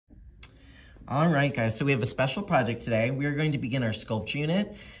All right, guys, so we have a special project today. We are going to begin our sculpture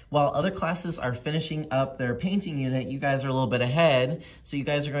unit. While other classes are finishing up their painting unit, you guys are a little bit ahead. So you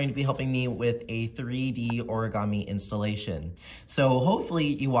guys are going to be helping me with a 3D origami installation. So hopefully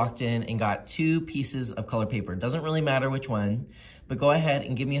you walked in and got 2 pieces of color paper. Doesn't really matter which one, but go ahead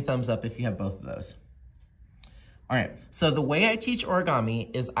and give me a thumbs up if you have both of those. All right, so the way I teach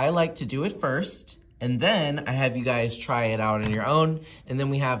origami is I like to do it first, and then I have you guys try it out on your own, and then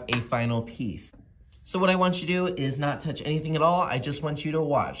we have a final piece. So what I want you to do is not touch anything at all. I just want you to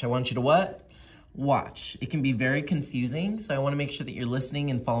watch. I want you to what? Watch. It can be very confusing, so I want to make sure that you're listening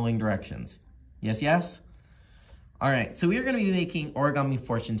and following directions. Yes, yes? All right, so we are going to be making origami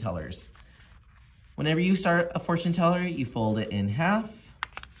fortune tellers. Whenever you start a fortune teller, you fold it in half,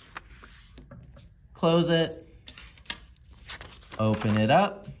 close it, open it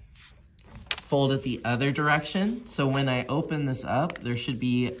up, fold it the other direction. So when I open this up, there should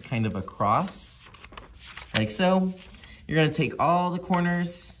be kind of a cross, like so. You're gonna take all the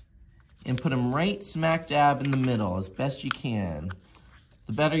corners and put them right smack dab in the middle as best you can.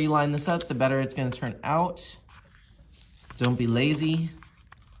 The better you line this up, the better it's gonna turn out. Don't be lazy.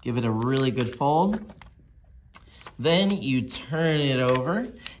 Give it a really good fold. Then you turn it over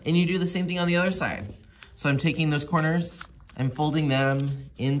and you do the same thing on the other side. So I'm taking those corners, I'm folding them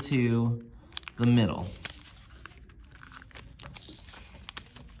into the middle.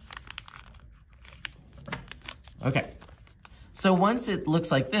 Okay, so once it looks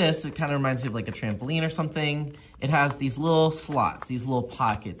like this, it kind of reminds me of like a trampoline or something. It has these little slots, these little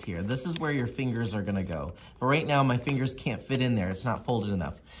pockets here. This is where your fingers are gonna go. But right now my fingers can't fit in there, it's not folded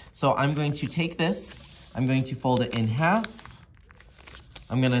enough. So I'm going to take this, I'm going to fold it in half.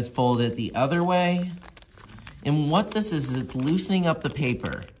 I'm gonna fold it the other way. And what this is it's loosening up the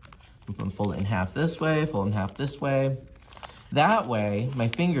paper. I'm gonna fold it in half this way, fold it in half this way. That way, my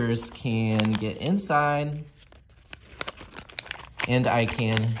fingers can get inside and I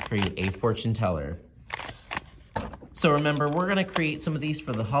can create a fortune teller. So remember, we're gonna create some of these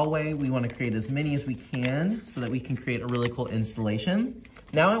for the hallway. We wanna create as many as we can so that we can create a really cool installation.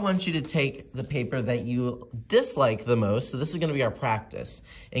 Now I want you to take the paper that you dislike the most, so this is gonna be our practice,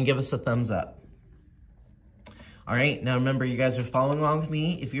 and give us a thumbs up. All right, now remember, you guys are following along with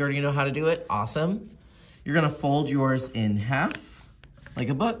me. If you already know how to do it, awesome. You're gonna fold yours in half, like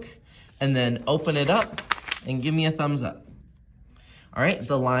a book, and then open it up and give me a thumbs up. All right,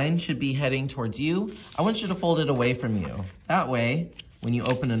 the line should be heading towards you. I want you to fold it away from you. That way, when you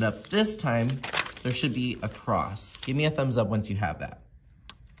open it up this time, there should be a cross. Give me a thumbs up once you have that.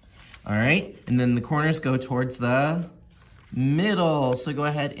 All right, and then the corners go towards the middle. So go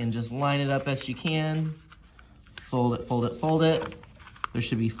ahead and just line it up best you can. Fold it, fold it, fold it. There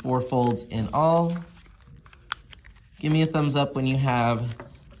should be 4 folds in all. Give me a thumbs up when you have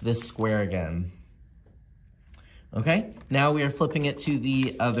this square again. Okay, now we are flipping it to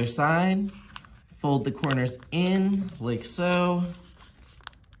the other side. Fold the corners in, like so.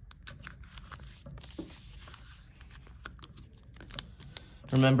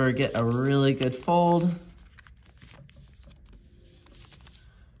 Remember, get a really good fold.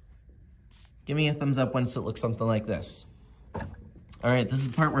 Give me a thumbs up once it looks something like this. All right, this is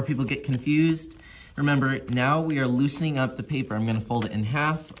the part where people get confused. Remember, now we are loosening up the paper. I'm gonna fold it in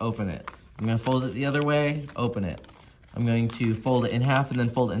half, open it. I'm gonna fold it the other way, open it. I'm going to fold it in half and then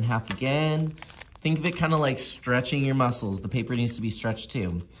fold it in half again. Think of it kind of like stretching your muscles. The paper needs to be stretched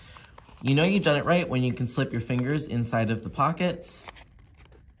too. You know you've done it right when you can slip your fingers inside of the pockets.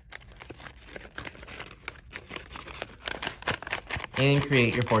 And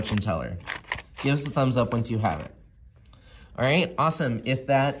create your fortune teller. Give us a thumbs up once you have it. All right, awesome. If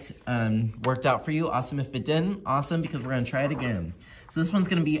that worked out for you, awesome. If it didn't, awesome, because we're gonna try it again. So this one's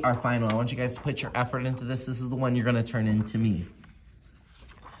gonna be our final. I want you guys to put your effort into this. This is the one you're gonna turn into me.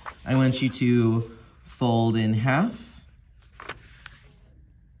 I want you to fold in half.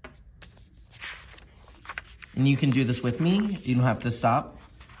 And you can do this with me. You don't have to stop.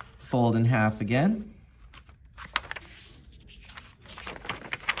 Fold in half again.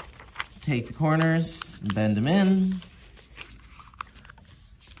 Take the corners, bend them in.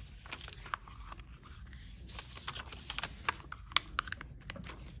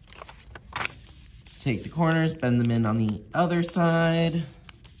 Take the corners, bend them in on the other side.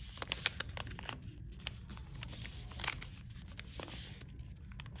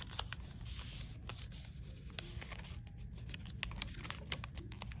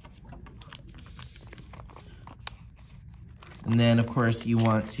 And then, of course, you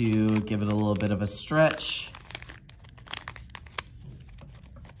want to give it a little bit of a stretch.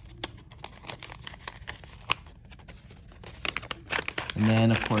 And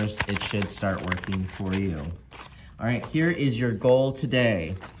then, of course, it should start working for you. All right, here is your goal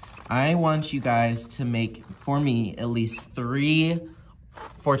today. I want you guys to make, for me, at least 3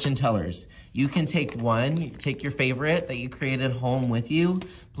 fortune tellers. You can take one, take your favorite that you created home with you.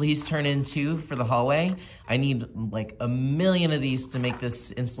 Please turn in 2 for the hallway. I need like 1 million of these to make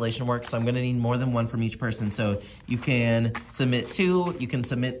this installation work, so I'm gonna need more than 1 from each person. So you can submit 2, you can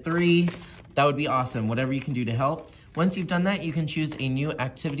submit 3. That would be awesome, whatever you can do to help. Once you've done that, you can choose a new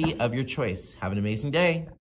activity of your choice. Have an amazing day.